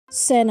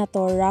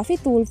Senator Raffy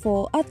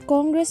at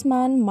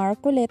Congressman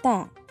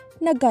Marcoleta.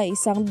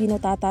 Nagkaisang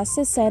binutata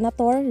si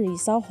Senator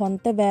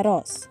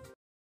Risahontiveros.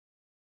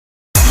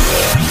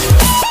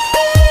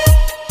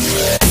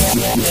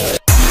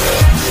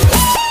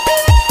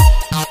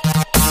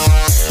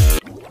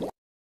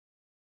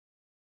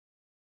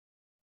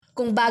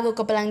 Kung bago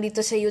ka pa lang dito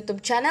sa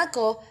YouTube channel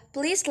ko,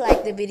 please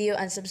like the video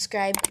and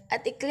subscribe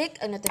at i-click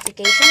ang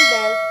notification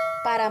bell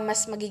para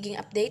mas magiging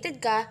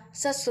updated ka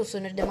sa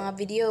susunod na mga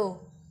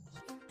video.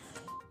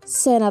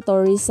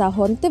 Senator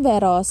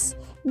Risahontiveros,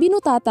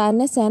 binutata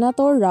ni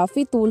Senator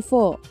Raffy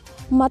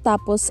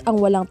matapos ang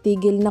walang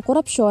tigil na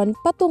korupsyon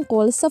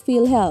patungkol sa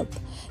PhilHealth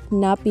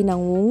na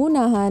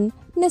pinangungunahan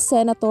ni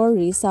Senator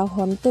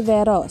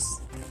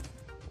Risahontiveros.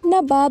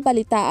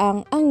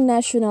 Nababalitaang ang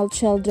National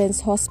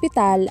Children's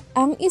Hospital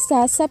ang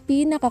isa sa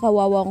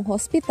pinakakawawang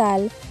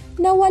hospital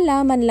na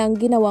wala man lang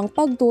ginawang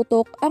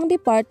pagtutok ang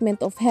Department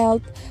of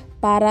Health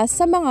para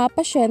sa mga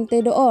pasyente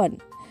doon.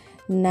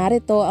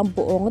 Narito ang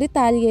buong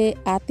detalye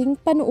ating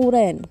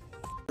panuurin.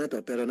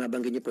 Pero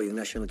nabanggit niyo po yung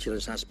National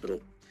Children's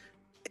Hospital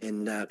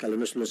and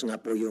kalunos-lunos nga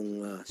po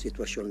yung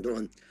sitwasyon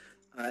doon.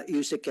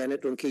 Yusek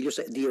Kenneth Ronquillo,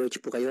 sa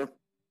DOH po kayo.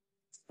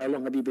 How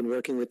long have you been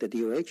working with the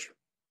DOH?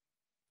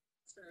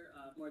 Sir,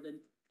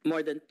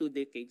 more than 2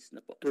 decades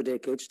na po. 2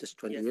 decades, that's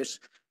 20 years.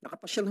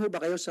 Nakapasyal ho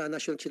ba kayo sa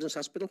National Children's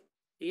Hospital?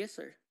 Yes,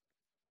 sir.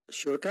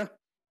 Sure ka?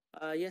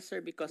 Yes,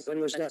 sir, because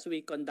When was as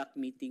we conduct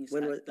meetings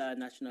at the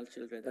National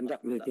Children's Conduct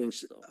Hospital.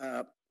 meetings. So,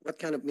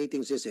 What kind of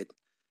meetings is it?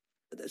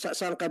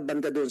 Saan ka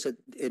banda doon sa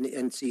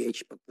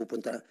NCH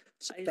pagpupunta?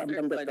 Saan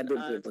banda ka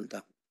doon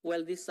pupunta?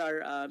 well, these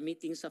are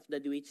meetings of the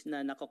DOH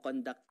na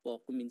nako-conduct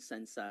po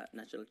kuminsan sa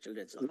National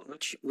Children's Hospital.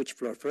 Which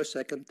floor? First,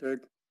 second,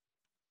 third?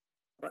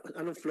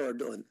 Anong floor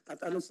doon? At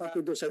anong pati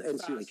doon sa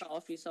NCH? Sa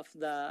office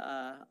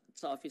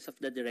of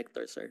the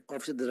director, sir.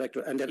 Office of the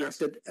director. And then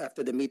Yes.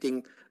 after the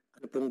meeting,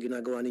 ano pong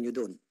ginagawa ninyo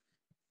doon?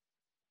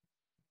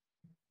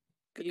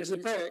 Kasi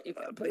po,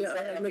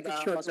 I'll make it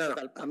short na.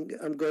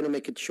 I'm going to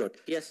make it short.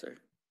 Yes, sir.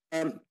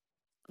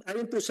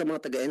 Ayon po sa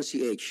mga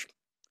taga-NCH,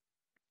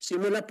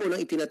 simula po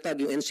nang itinatag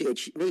yung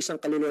NCH, may isang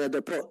kaluluwa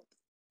daw po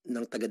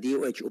ng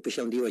taga-DOH,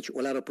 opisyal ng DOH,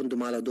 wala raw pong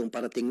dumalaw doon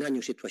para tingnan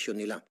yung sitwasyon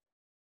nila.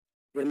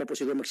 Hindi naman po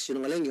siguro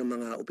magsisinungaling yung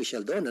mga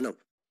opisyal doon, ano?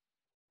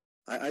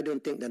 I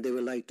don't think that they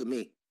will lie to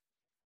me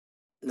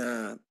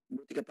na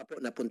buti ka pa po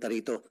napunta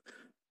rito.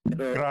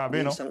 Pero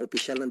grabe, no? isang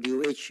opisyal ng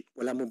DOH,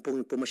 wala mong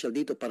pong pumasyal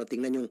dito para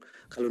tingnan yung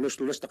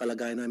kalunos-lunos na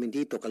kalagayan namin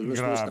dito,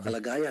 kalunos-lunos na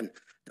kalagayan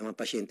ng mga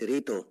pasyente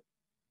rito.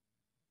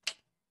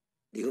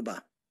 Di ba?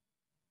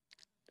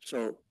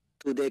 So,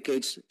 2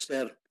 decades,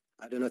 sir,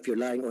 I don't know if you're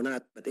lying or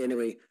not, but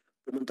anyway,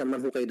 pumunta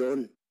man ho kayo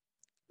doon.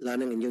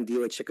 Lanang inyong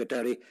DOH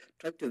secretary,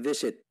 try to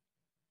visit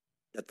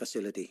that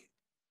facility.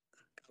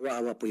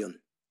 Kawawa po yun.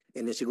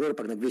 And then siguro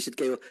pag nag-visit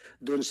kayo,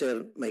 doon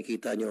sir,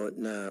 makikita nyo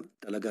na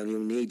talagang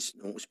yung needs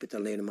ng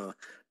ospital na yun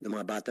ng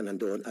mga bata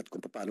nandoon at kung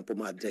paano po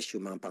ma-address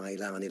yung mga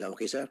pangailangan nila.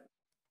 Okay, sir?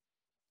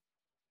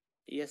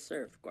 Yes,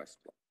 sir, of course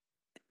po.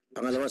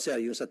 Pangalawa, sir,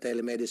 yung sa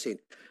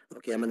telemedicine.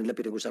 Okay, man nila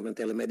pinag-usapan ng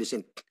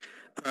telemedicine.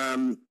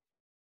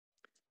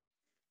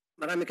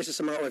 Marami kasi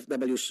sa mga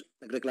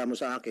OFWs nagreklamo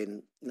sa akin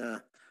na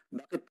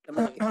bakit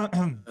kami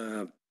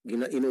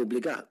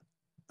inuobliga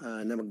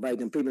na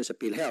magbayad ng premium sa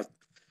PhilHealth.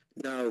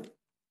 Now,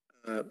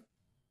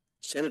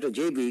 Senator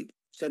JV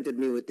sent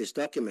me with this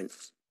document,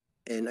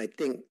 and I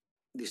think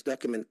this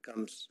document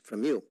comes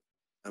from you.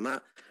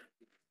 Tama?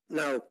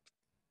 Now,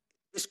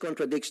 this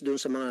contradicts dun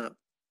sa mga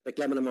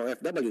reklamo ng mga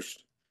OFWs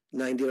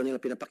na hindi rin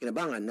nila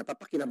pinapakinabangan.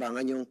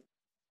 Napapakinabangan yung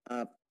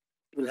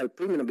PhilHealth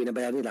premium na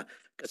binabayaran nila.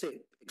 Kasi,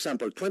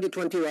 example,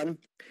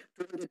 2021,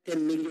 210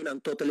 million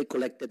ang totally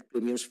collected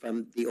premiums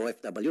from the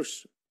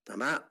OFWs.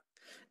 Tama?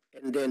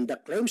 And then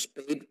the claims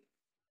paid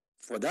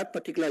for that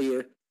particular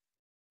year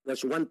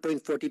was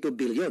 1.42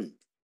 billion.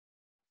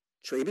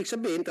 So, ibig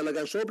sabihin,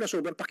 talagang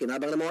sobra-sobrang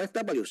pakinabang ng mga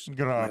OFWs.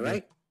 Grabe.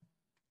 Right?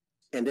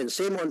 And then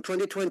same on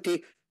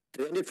 2020,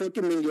 340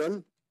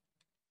 million,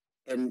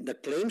 and the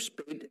claims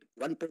paid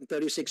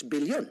 1.36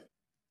 billion.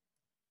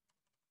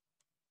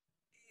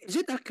 Is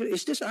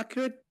this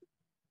accurate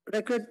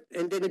record?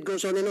 And then it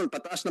goes on and on.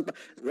 Pataas na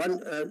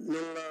noong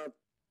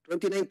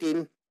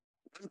 2019,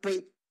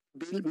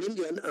 1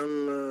 million ang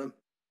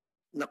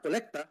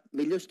nakolekta.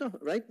 Millions to,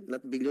 right?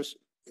 Not billions.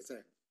 Yes,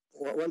 sir.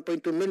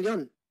 1.2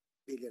 million.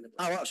 Billion.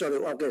 Sorry.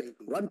 Okay.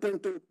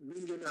 1.2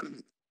 billion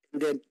and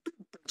then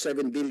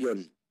 2.7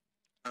 billion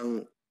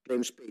ang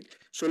claims paid.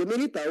 So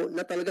lumilitaw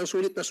na talagang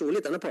sulit na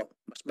sulit. Ano po?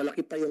 Mas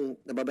malaki pa yung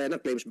nababayan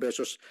ng claims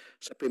versus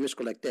sa premiums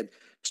collected.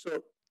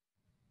 So,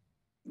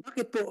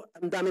 bakit po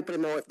ang dami pa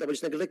rin mga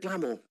OFWs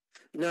nagreklamo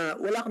na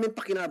wala kaming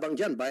pakinabang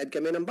dyan, bayad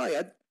kami ng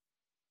bayad,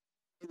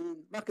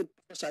 bakit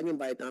pa saan yung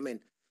bayad namin?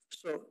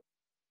 So,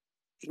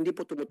 hindi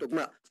po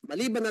tumutugma.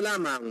 Maliban na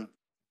lamang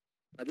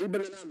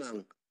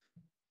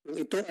kung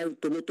ito ay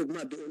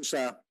tumutugma doon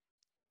sa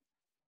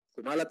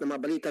kumalat na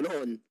mga balita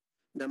noon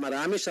na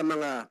marami sa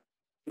mga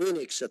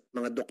clinics at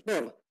mga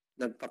doktor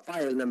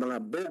nagpa-file ng mga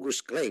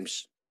bogus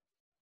claims.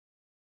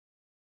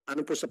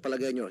 Ano po sa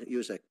palagay nyo,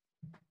 Yusek?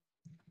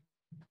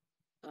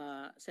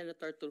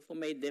 Senator Tulfo,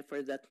 may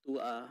defer that to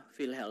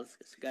PhilHealth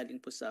kasi galing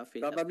po sa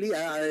PhilHealth. Probably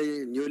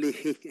newly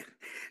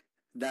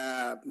the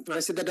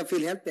president of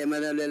PhilHealth,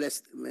 Emmanuel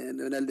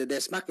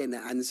Ledesma, can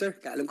answer.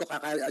 Alam ko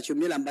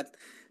kaka-assume nyo lang, but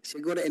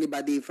siguro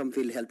anybody from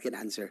PhilHealth can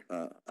answer.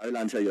 I will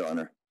answer, Your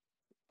Honor.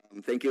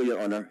 Thank you, Your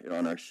Honor, Your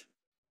Honors.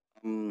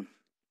 My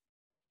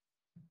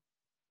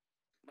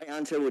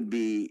answer would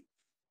be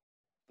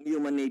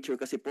human nature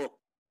kasi po,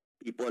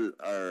 people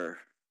are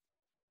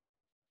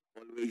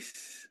always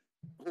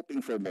hoping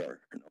for more.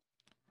 You know?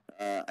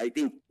 I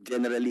think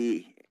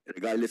generally,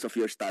 regardless of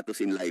your status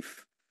in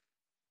life,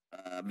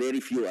 very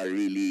few are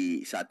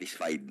really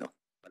satisfied. No?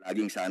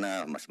 Palaging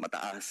sana mas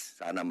mataas,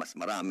 sana mas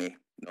marami.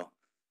 No?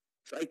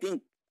 So I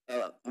think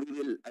I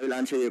will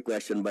answer your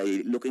question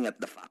by looking at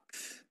the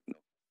facts. No?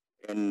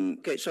 And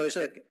Okay, so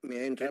sir,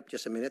 may I interrupt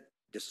just a minute?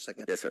 Just a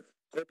second. yes, sir.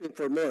 Hoping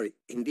for more,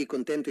 hindi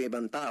kontento yung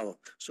ibang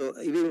tao. So,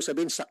 ibig mong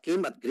sabihin,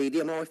 sakim at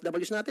greedy ang mga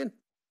OFWs natin?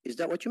 Is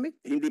that what you mean?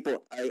 Hindi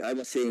po. I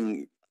was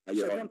saying,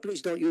 Your So, Honor. please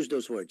don't use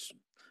those words.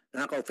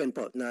 Nakaka-offend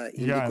po na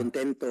hindi Yan.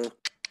 kontento.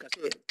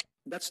 Kasi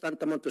that's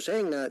tantamount to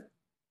saying na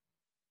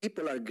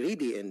people are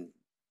greedy and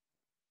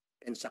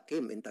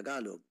sakim in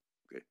Tagalog.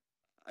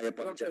 I What's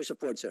apologize. your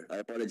support, sir?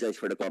 I apologize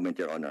for the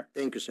comment, Your Honor.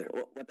 Thank you, sir.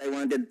 What I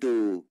wanted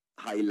to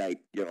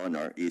highlight, Your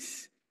Honor,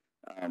 is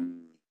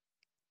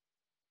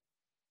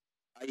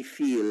I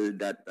feel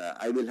that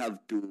I will have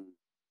to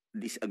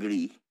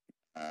disagree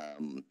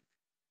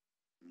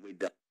with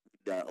the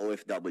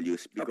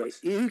OFWs Okay, because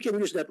you can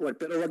use that word,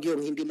 pero wag yung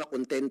hindi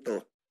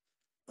makontento.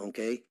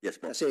 Okay? yes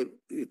po. Kasi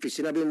if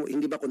sinabi mo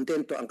hindi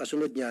makontento, ang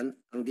kasunod niyan,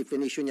 ang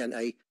definition niyan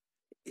ay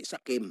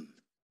sakim.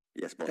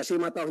 Yes po. Kasi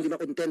yung mga tao hindi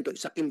makontento,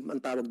 sakim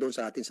ang tawag doon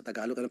sa atin sa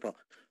Tagalog. Ano po?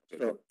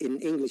 So,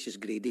 in English is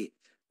greedy.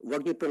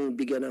 Huwag niyo pong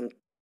bigyan ng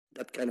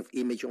that kind of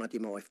image yung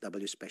ating mga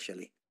OFW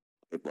especially.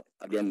 Okay po.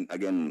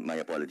 Again, my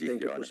apologies,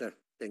 Thank you Your po, Honor. sir.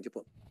 Thank you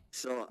po.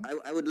 So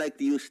I would like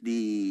to use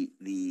the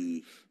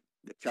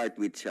chart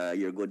which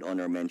your good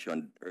honor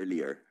mentioned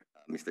earlier,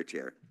 Mr.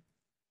 Chair,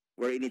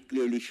 wherein it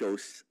clearly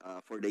shows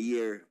for the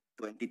year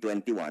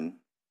 2021,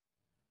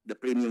 the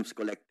premiums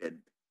collected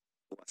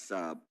was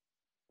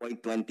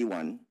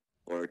 0.21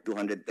 or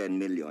 210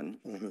 million,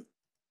 Mhm.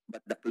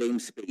 but the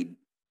claims paid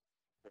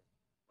was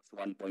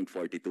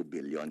 1.42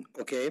 billion.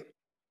 Okay?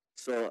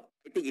 So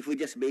I think if we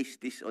just base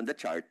this on the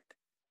chart,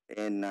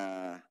 and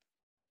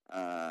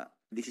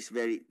this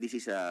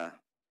is a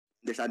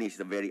understanding is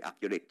a very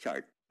accurate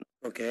chart.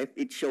 Okay?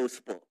 It shows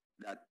po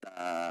that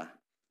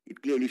it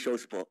clearly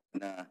shows po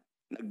na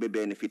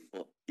nagbe-benefit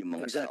po yung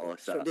mga tao Exactly.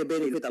 So they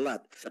benefit a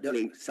lot.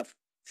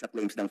 sa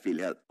claims ng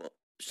PhilHealth po.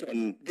 So,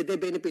 And did they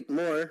benefit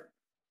more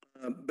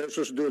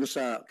versus doon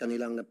sa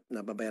kanilang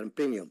nababayarang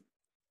premium?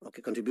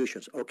 Okay,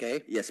 contributions.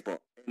 Okay? yes po.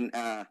 And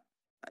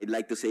I'd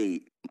like to say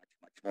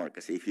much more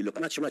kasi if you look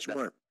at Much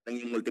more.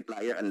 yung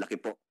multiplier, ang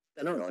laki po,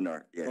 Your Ano?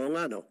 Honor. Yes. Oo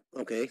nga, no?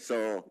 Okay.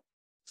 So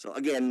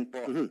again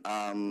po, Mhm.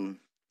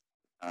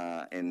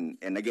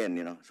 and again,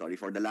 you know, sorry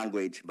for the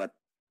language, but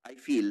I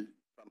feel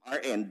from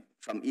our end,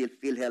 from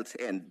PhilHealth's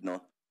end,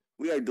 no,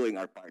 we are doing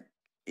our part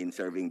in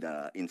serving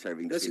the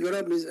Pero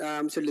siguro,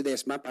 Mr.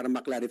 Ledesma, para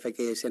maklarify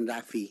kay Sen.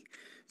 Raffy,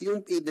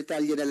 yung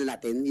i-detalye na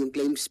natin, yung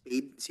claims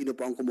paid, sino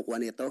po ang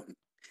kumukuha nito?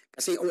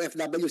 Kasi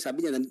OFW,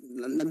 sabi niya,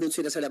 nandun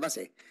sila sa labas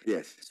eh.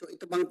 Yes. So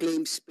ito bang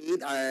claims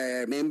paid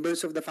are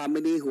members of the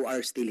family who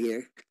are still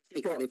here?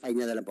 I-clarify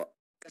niya na lang po.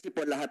 Kasi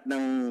po lahat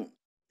ng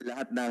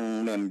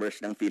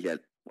members ng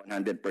PhilHealth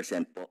 100%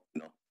 po,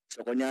 no.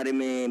 So kunyari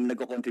may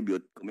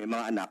nagko-contribute, kung may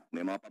mga anak,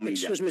 may mga pamilya.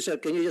 Excuse me,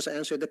 sir. Can you just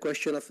answer the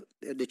question of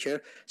the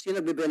chair? Sino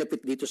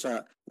nagbe-benefit dito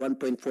sa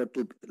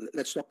 1.42?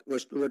 Let's talk,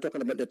 we're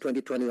talking about the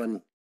 2021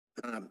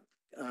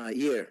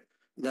 year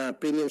na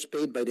premiums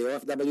paid by the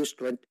OFWs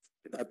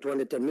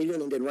 210 million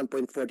and then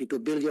 1.42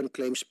 billion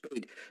claims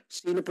paid.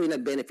 Sino po yung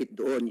nag-benefit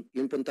doon?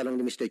 Yun po ang tanong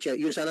ni Mr. Chair.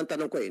 Yun sana ang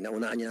tanong ko eh.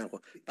 Naunahan niya ako.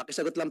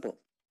 Pakisagot lang po.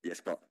 Yes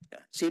po.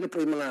 Yeah. Sino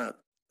po yung mga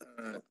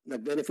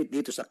nag-benefit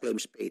dito sa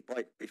claims paid? Po,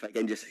 if I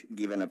can just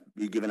be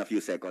given a few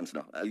seconds,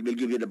 no. I will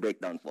give you the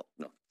breakdown po,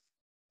 no.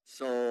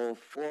 So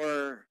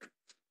for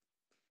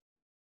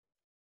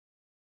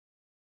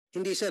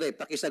Hindi sir eh,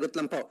 pakisagot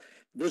lang po.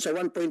 Doon sa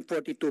 1.42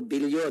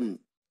 billion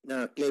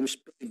na claims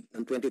paid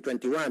ng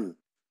 2021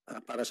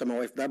 para sa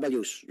mga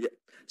OFWs. Yeah.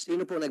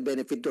 Sino po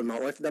nag-benefit doon?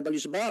 Mga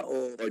OFWs ba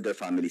o or their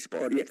families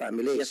po. or their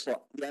families? Yes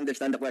po. You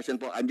understand the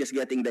question po? I'm just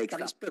getting the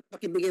exact.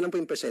 Pakibigay lang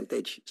po yung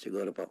percentage,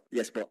 siguro po.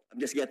 Yes po.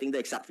 I'm just getting the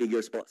exact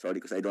figures po. Sorry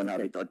because I don't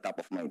have it on top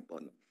of mind po.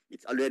 No.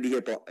 It's already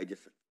here po.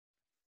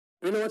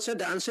 You know what sir,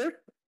 the answer?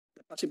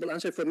 The possible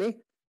answer for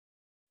me?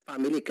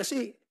 Family.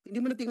 Kasi hindi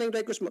mo na tingnan yung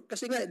records mo.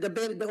 Kasi nga, the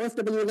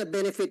OFW will not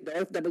benefit, the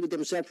OFW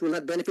themselves will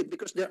not benefit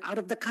because they're out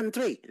of the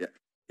country. Yeah.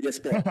 Yes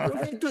po.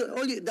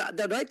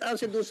 The right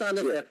answer doon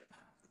sana sir,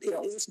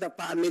 is the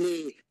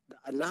family, the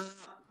anak,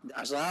 the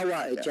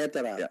asawa,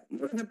 etc. Yeah.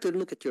 You don't have to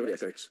look at your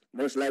records.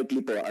 Most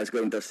likely po, I was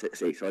going to say,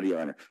 sorry Your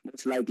Honor,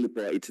 most likely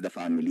po it's the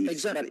families.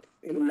 Exactly.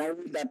 But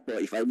along with that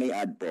po, if I may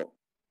add po,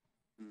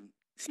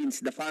 since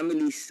the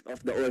families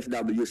of the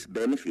OFWs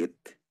benefit,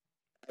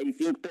 I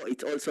think po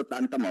it's also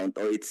tantamount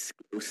or it's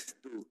close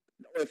to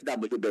the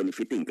OFW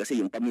benefiting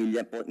kasi yung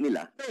pamilya po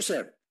nila. No,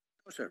 sir.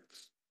 No, sir.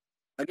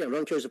 Again,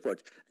 wrong choice of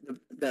words.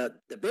 The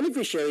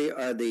beneficiary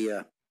are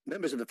the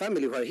members of the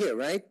family who are here,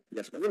 right?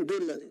 Yes,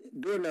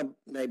 Doon na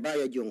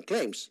naibayad yung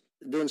claims.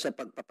 Doon sa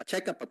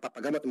pagpapacheck up,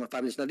 pagpapagamot ng mga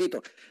families na dito.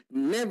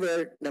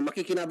 Never na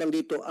makikinabang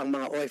dito ang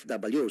mga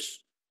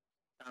OFWs.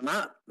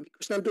 Tama?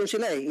 Because nandun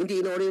sila eh. Hindi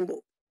inorin mo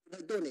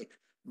doon eh.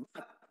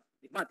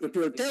 But if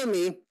you'll tell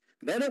me,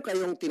 meron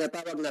kayong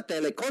tinatawag na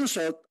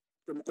teleconsult,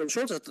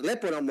 consult sa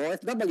telepono ng mga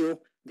OFW,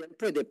 then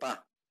pwede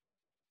pa.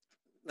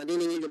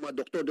 Naniningil yung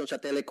mga doktor doon sa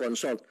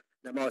teleconsult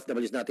ng mga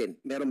OFWs natin.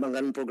 Meron bang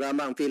ganung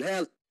programa ang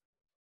PhilHealth?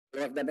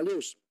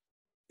 OFWs?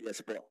 yes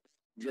po.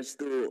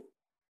 Just to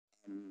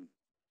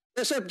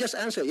Yes, sir. Just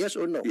answer, yes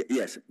or no?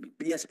 yes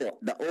po.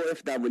 The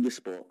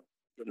OFWs po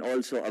can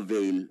also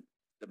avail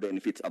the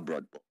benefits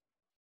abroad po.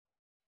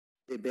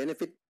 They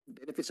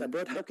benefits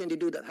abroad? How can they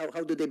do that?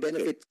 How do they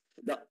benefit?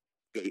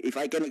 Okay, if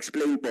I can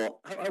explain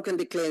po, How can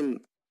they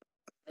claim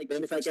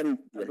benefits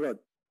abroad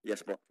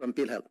yes po. from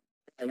PhilHealth?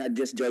 I had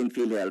just joined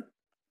PhilHealth.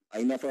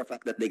 I know for a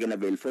fact that they can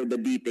avail. For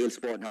the details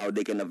po on how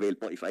they can avail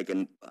po, if I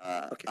can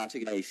ask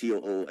my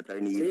COO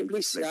attorney.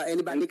 Please,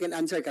 anybody can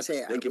answer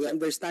kasi Thank you, we sir.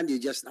 understand you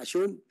just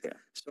assume. Yeah.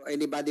 So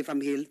anybody from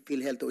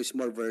PhilHealth who is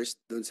more versed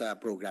dun sa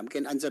program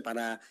can answer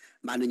para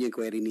maano niyo yung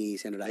query ni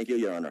Senator. Thank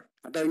you, Your Honor.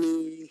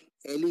 Attorney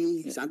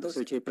Eli Santos.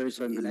 Mr.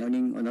 Chairperson, good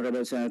morning,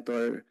 Honorable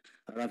Senator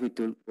Raffy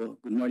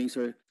Tulfo. Good morning,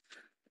 sir.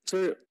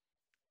 Sir,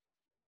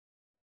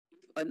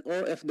 if an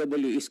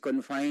OFW is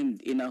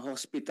confined in a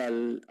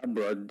hospital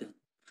abroad,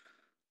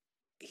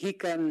 he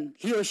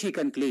or she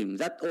can claim,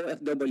 that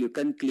OFW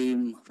can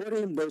claim for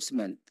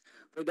reimbursement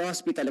for the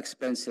hospital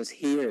expenses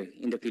here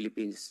in the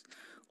Philippines.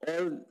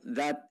 All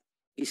that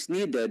is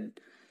needed,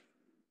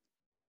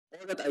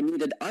 all that are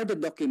needed are the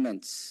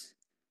documents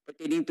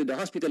pertaining to the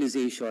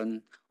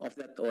hospitalization of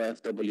that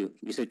OFW,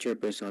 Mr.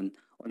 Chairperson,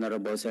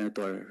 Honorable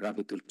Senator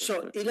Raffy Tulfo.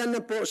 So, ilan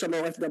na po sa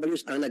mga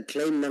OFWs ang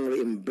nag-claim ng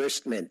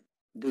reimbursement?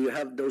 Do you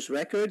have those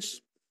records?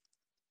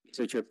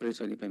 Mr.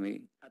 Chairperson, if I may.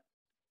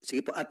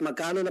 Sige po, at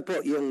magkano na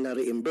po yung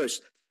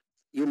na-reimburse?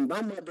 Yung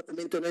ba mga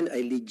dokumento na yun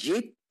ay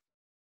legit?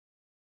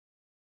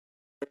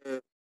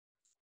 O,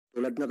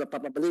 tulad na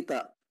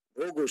kapapabalita,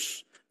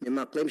 bogus, may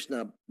mga claims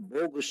na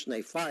bogus na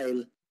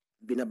i-file,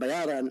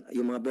 binabayaran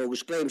yung mga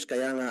bogus claims,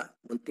 kaya nga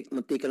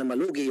muntik na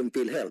malugi yung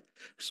PhilHealth.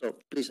 So,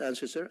 please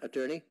answer, sir.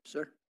 Attorney,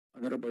 sir.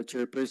 Honorable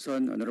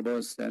Chairperson, Honorable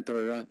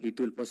Senator Raffy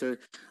Tulfo,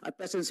 sir. At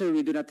present, sir,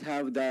 we do not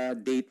have the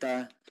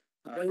data.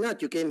 Why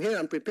not? You came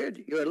here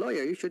unprepared. You're a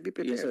lawyer. You should be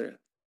prepared. Yes, sir.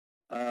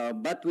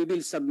 But we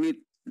will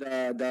submit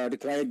the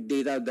required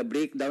data, the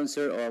breakdown,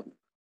 sir, of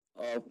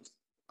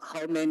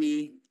how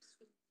many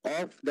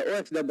of the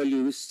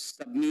OFWs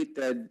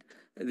submitted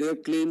their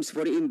claims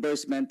for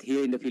reimbursement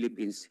here in the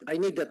Philippines. I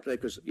need that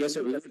record. Yes,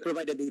 sir. We will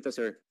provide the data,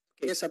 sir.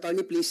 Yes,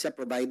 Attorney, please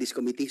provide this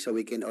committee so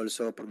we can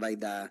also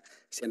provide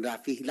Sen.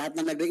 Raffy. Lahat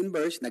na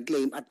nag-reimburse,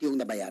 nag-claim at yung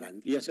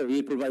nabayaran. Yes, sir.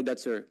 We will provide that,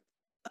 sir.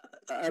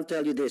 I'll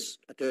tell you this,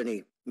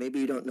 attorney.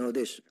 Maybe you don't know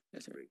this.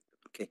 Yes, sir.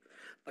 Okay.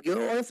 Pag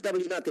yung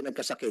OFW natin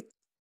nagkasakit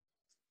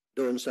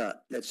doon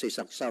sa, let's say,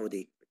 sa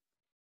Saudi,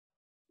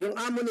 yung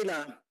amo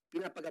nila,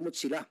 pinapagamot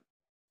sila.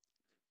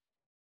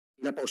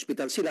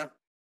 Pinapa-hospital sila.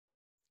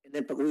 And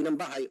then pag uwi ng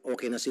bahay,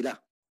 okay na sila.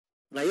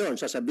 Ngayon,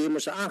 sasabihin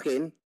mo sa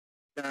akin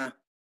na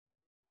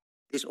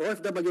this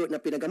OFW na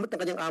pinagamot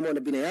ng kanyang amo,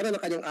 na binayaran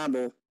ng kanyang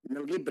amo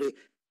ng libre,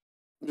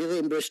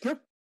 ni-reimburse nyo?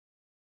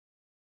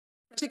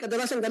 Kasi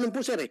kadalasan ganun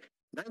po, sir,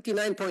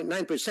 99.9%,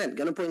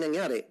 ganun po yung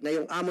nangyari, na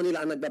yung amo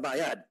nila ang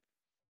nagbabayad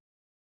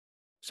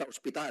sa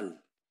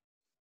ospital.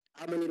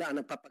 Amo nila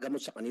ang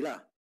nagpapagamot sa kanila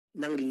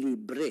ng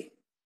libre.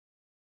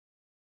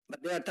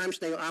 But there are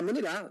times na yung amo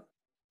nila,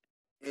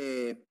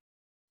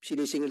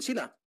 sinisingil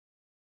sila.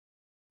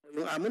 O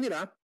yung amo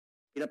nila,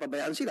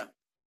 pinapabayaan sila.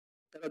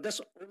 Pero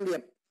that's only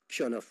a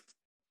fraction of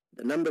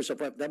the numbers of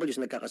OFWs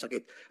na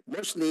nagkakasakit.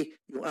 Mostly,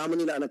 yung amo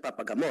nila ang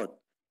nagpapagamot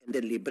and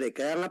then libre.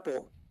 Kaya nga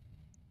po,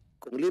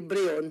 kung libre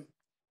yon,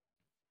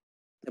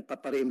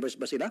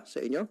 nagpapa-reimburse ba sila sa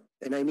inyo?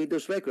 And I need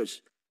those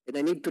records. And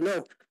I need to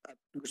know.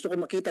 Gusto ko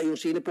makita yung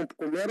sino pong,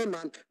 kung meron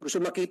man,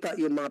 gusto makita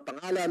yung mga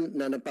pangalan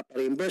na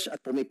nagpapa-reimburse at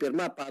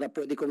pumipirma para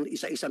pwede kong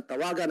isa-isang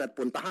tawagan at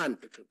puntahan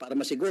para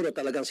masiguro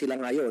talagang sila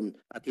ngayon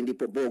at hindi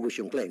po bogus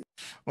yung claim.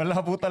 Wala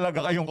po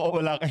talaga kayong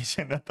kawala kay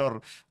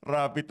Senator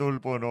Raffy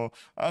Tulfo, no?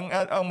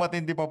 Ang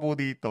matindi pa po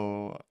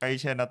dito kay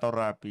Senator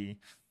Raffy,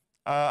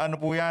 ano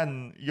po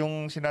yan,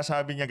 yung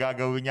sinasabi niya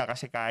gagawin niya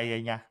kasi kaya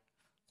niya.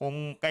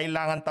 Kung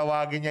kailangan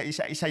tawagin niya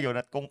isa-isa yon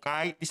at kung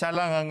kahit isa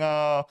lang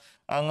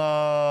ang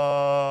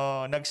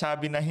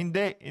nagsabi na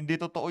hindi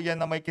totoo yan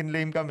na may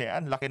kinlaim kami,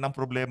 ang laki ng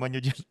problema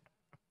niyo dyan.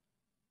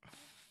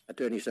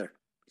 Attorney, sir.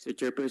 Mr.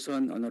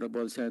 Chairperson,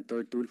 Honorable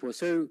Senator Tulfo,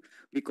 sir,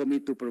 we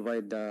commit to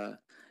provide the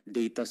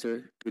data,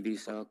 sir, to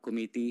this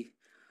committee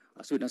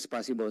as soon as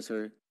possible,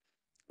 sir.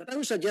 But I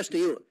would suggest to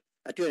you,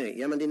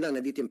 Attorney, yaman din lang,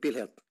 nandito yung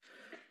PhilHealth.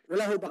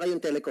 Wala ho ba kayong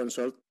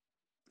teleconsult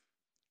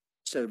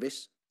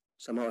service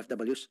sa mga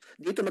OFWs?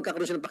 Dito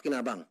magkakaroon sila ng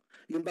pakinabang.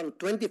 Yung bang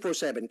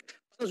 24/7,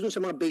 para dun sa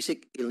mga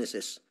basic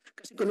illnesses.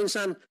 Kasi kung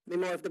minsan, may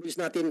mga OFWs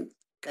natin,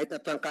 kahit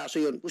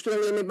natrangkaso yun, gusto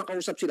lang may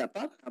makausap sila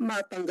para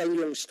matanggal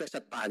yung stress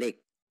at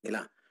panic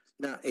nila.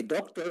 Na a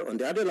doctor on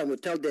the other line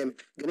will tell them,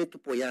 ganito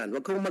po yan,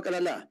 huwag kang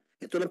mag-alala.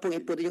 Ito lang pong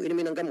pwede yung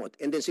inumin ng gamot.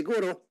 And then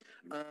siguro,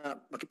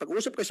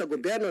 makipag-usap kayo sa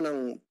gobyerno ng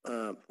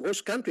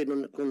host country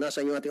kung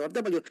nasa inyo ating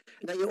OFW,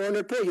 na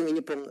i-honor po yung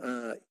inyo pong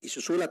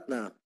isusulat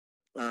na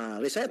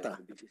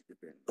reseta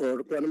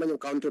or kung ano man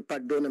yung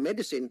counterpart doon na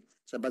medicine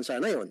sa bansa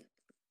na yon.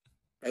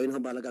 Kayo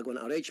na ba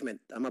nagagawa ng arrangement?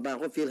 Tama ba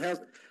ako?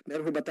 PhilHealth,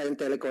 meron ba tayong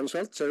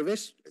teleconsult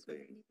service?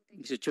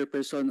 Mr.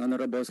 Chairperson,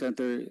 Honorable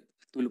Senator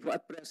Tulfo,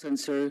 at present,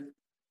 sir,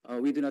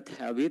 we do not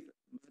have it.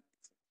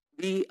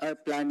 We are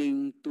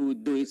planning to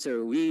do it,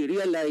 sir. We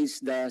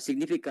realize the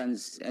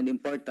significance and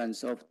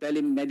importance of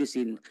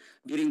telemedicine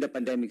during the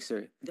pandemic,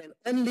 sir. Then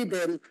only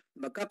then,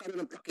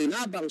 magkakaroon ng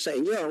pakinabang sa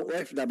inyo ang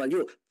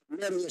OFW.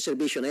 Meron yung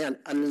servisyo na yan.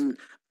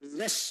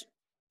 Unless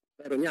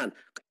meron yan.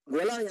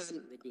 Wala yan,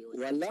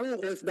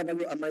 walang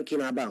OFW ang may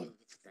kinabang.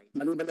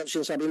 Maliban lang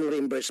sinasabi ng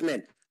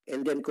reimbursement.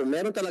 And then kung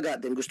meron talaga,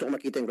 then gusto ko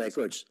makita yung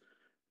records.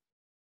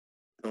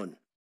 Noon.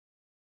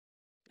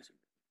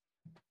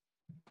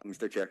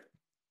 Mr. Chair.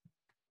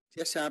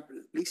 Yes,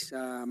 please,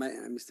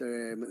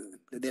 Mr.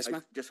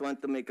 Ledesma. I just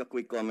want to make a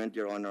quick comment,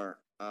 Your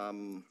Honor.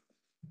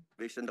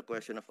 Based on the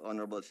question of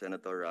Honorable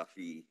Senator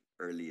Raffy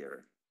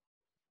earlier,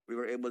 we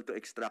were able to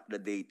extract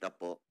the data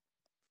po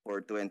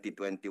for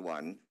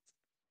 2021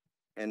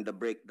 and the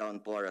breakdown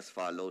po are as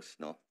follows,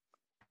 no?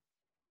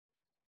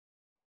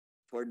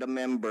 For the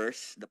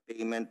members, the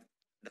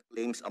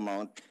claims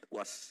amount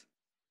was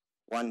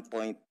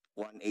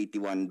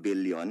 1.181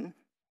 billion.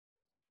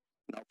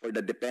 Now for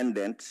the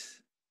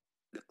dependents,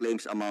 the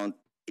claims amount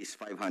is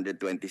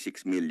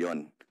 526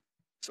 million.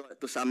 So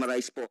to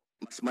summarize po,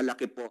 mas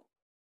malaki po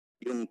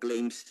yung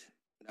claims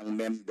ng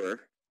member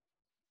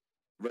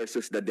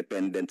versus the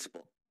dependents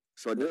po.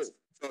 So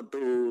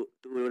to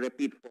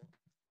repeat po,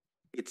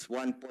 it's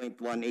 1.181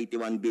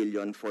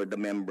 billion for the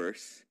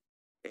members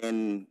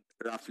and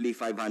roughly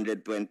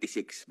 526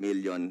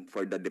 million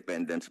for the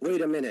dependents.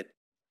 Wait a minute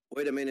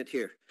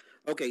here.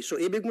 Okay, so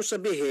ibig mo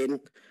sabihin,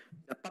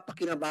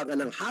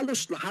 napapakinabangan ng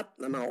halos lahat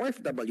ng mga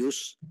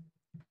OFWs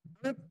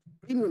ang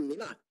premium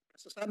nila.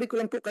 Sasabi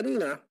ko lang po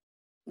kanina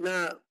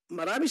na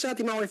marami sa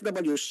ating mga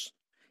OFWs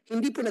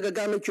hindi po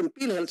nagagamit yung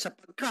PhilHealth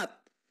sapagkat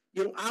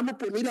yung amo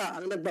po nila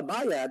ang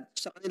nagbabayad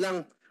sa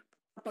kanilang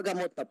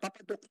papagamot,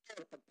 papadoktor,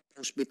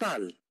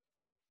 pagpapahospital.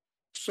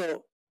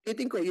 So,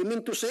 itin ko, you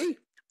mean to say,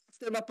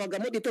 after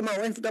mapagamot, ito mga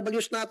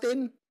OFWs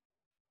natin,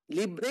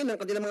 libre ng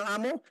kanilang mga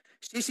amo,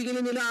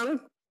 sisingilin nila ang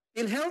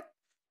PhilHealth,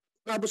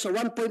 umabot sa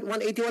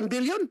 1.181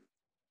 billion?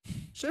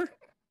 Sir?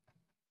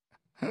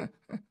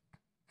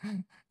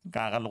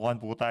 Kakalukuhan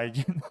po tayo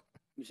dyan.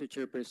 Mr.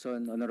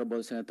 Chairperson,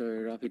 Honorable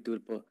Senator Raffy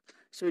Tulfo.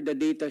 Sir, the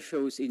data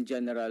shows in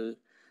general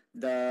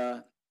the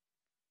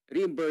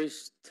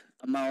reimbursed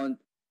amount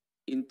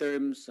in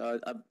terms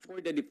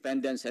for the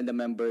dependents and the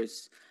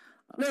members.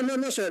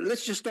 No, sir.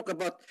 Let's just talk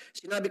about,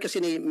 sinabi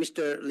kasi ni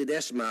Mr.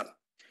 Ledesma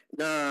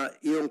na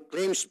yung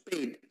claims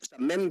paid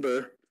sa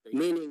member,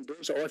 meaning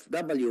doon sa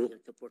OFW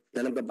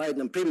na nagbabayad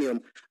ng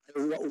premium, ay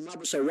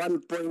umabot sa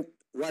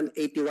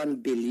 1.181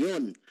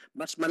 billion.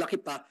 Mas malaki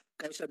pa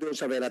kaysa doon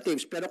sa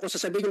relatives. Pero kung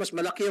sasabihin nyo mas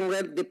malaki yung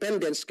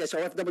dependents kaysa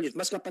OFWs,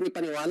 mas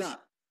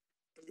kapanipaniwala.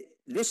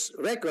 This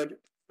record,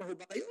 ba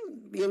kayo?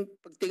 Yung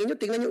pagtingin nyo,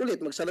 tingnan nyo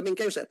ulit. Magsalamin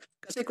kayo, sir.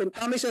 Kasi kung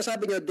tama yung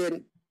sinasabi nyo,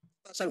 then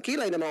pasang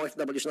kilay ng mga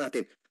OFWs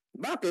natin.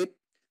 Bakit?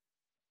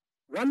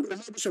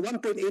 Umabot sa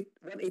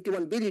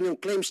 1.181 billion yung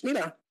claims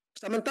nila.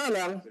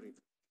 Samantalang,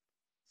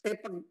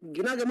 pag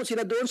ginagamot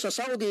sila doon sa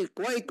Saudi,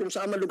 Kuwait, kung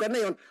saan man lugar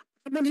na yun,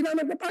 hindi na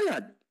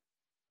magpapayad.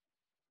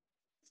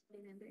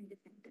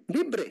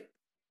 Libre.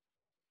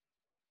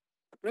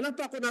 Wala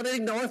pa ako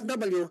narinig na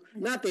OFW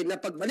natin na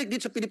pagbalik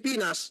dito sa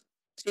Pilipinas,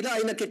 sila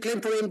ay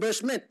nagkiklaim for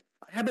reimbursement.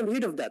 I haven't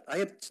heard of that.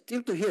 I have still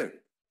to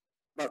hear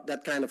about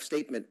that kind of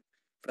statement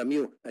from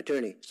you,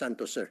 Attorney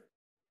Santos, sir.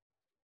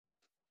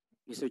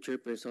 Mr.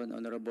 Chairperson,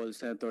 Honorable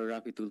Senator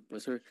Raffy Tulfo,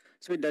 sir.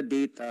 Sir, the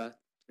data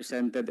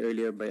presented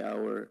earlier by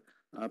our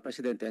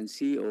President and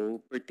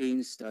CEO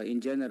pertains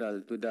in general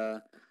to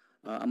the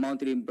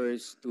amount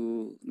reimbursed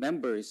to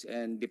members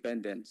and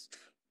dependents.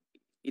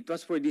 It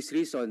was for this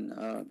reason,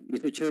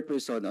 Mr.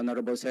 Chairperson,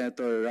 Honorable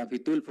Senator Raffy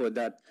Tulfo,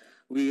 that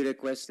we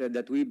requested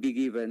that we be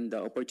given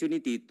the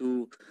opportunity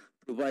to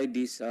provide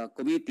this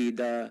committee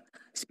the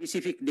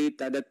specific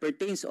data that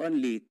pertains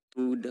only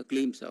to the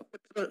claims of.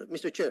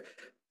 Mr. Chair,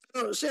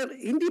 sir,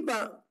 hindi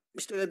ba,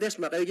 Mr.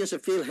 Ledesma, kayo dyan sa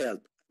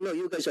PhilHealth, no,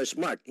 you guys are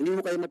smart. Hindi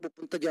mo kayo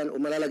mapupunta dyan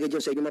o malalagay dyan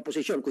sa inyong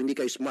posisyon kung hindi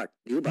kayo smart.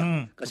 Di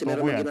ba? Kasi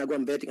meron mga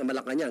ginagawang betting ang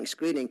Malacanang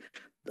screening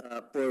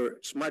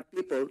for smart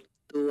people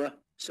to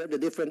serve the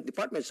different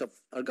departments of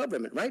our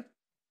government, right?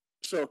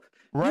 So,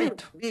 right.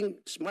 You being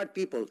smart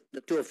people, the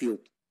two of you,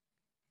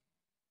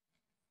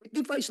 it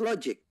defies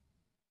logic.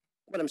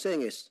 What I'm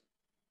saying is,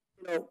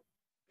 you know,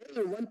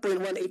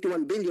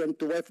 1.181 billion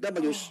to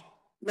FWs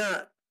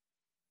na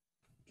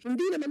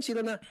hindi naman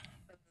sila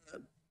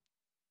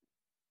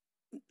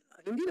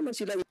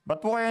Ba't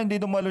po kaya hindi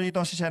dumalo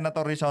dito si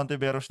Senator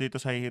H0NTIVER0S dito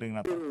sa hearing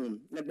na to?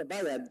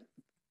 nagbabayad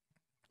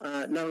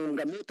ng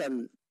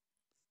gamutan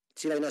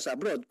sila yung nasa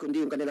abroad,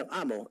 kundi yung kanilang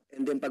amo,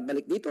 and then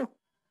pagbalik dito,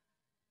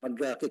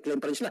 pag-claim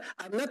pa rin sila.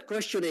 I'm not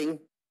questioning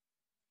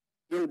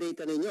yung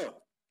data ninyo.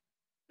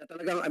 Na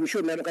talagang, I'm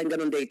sure meron kayong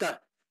ganun data.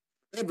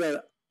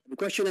 However, I'm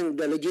questioning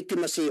the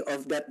legitimacy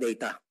of that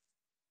data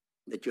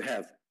that you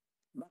have.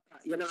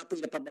 Baka, yan ang po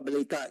yung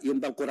napababalita, yung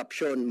bang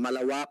korupsyon,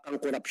 malawakang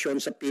korupsyon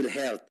sa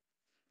PhilHealth,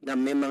 na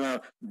may mga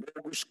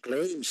bogus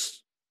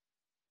claims.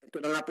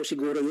 Ito na nga po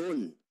siguro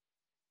yun,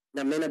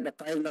 na may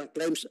nag-file ng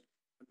claims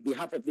on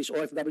behalf of these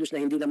OFWs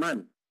na hindi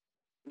naman.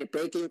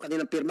 Nipeke yung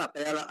kanilang pirma.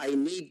 Kaya nga, I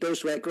need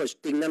those records.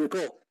 Tingnan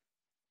ko,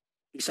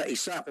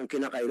 isa-isa kung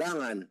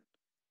kinakailangan.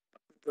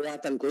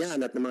 Pagpapulatan ko yan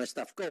at ng mga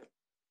staff ko.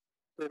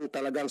 Kung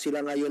talagang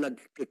sila ngayon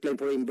nag-claim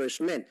for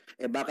reimbursement,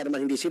 baka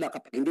naman hindi sila.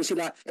 Kapag hindi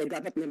sila,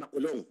 dapat may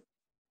makulong.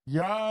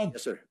 Yan!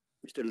 Yes, sir.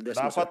 Mr.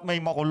 Ledesma, Dapat may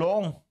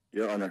makulong.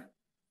 Your Honor.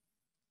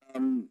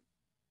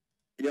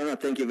 Your Honor,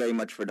 thank you very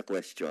much for the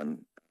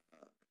question.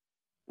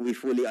 We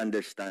fully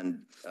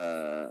understand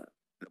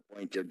the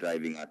point you're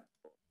driving at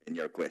in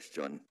your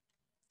question.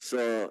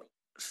 So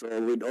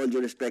with all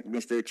due respect,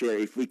 Mr. Chair,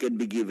 if we could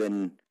be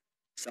given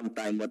some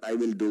time, what I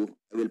will do,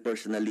 I will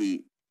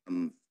personally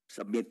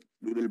submit,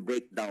 we will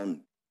break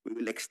down, we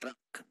will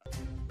extract.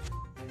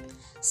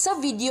 Sa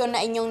video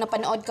na inyong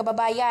napanood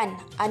kababayan,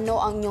 ano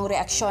ang inyong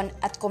reaksyon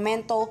at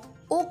komento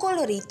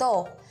ukol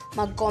rito?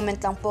 Mag-comment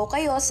lang po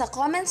kayo sa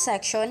comment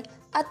section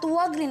at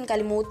huwag rin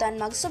kalimutan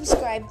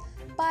mag-subscribe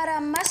para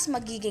mas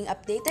magiging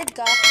updated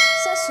ka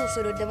sa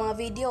susunod na mga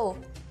video.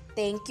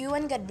 Thank you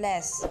and God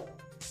bless!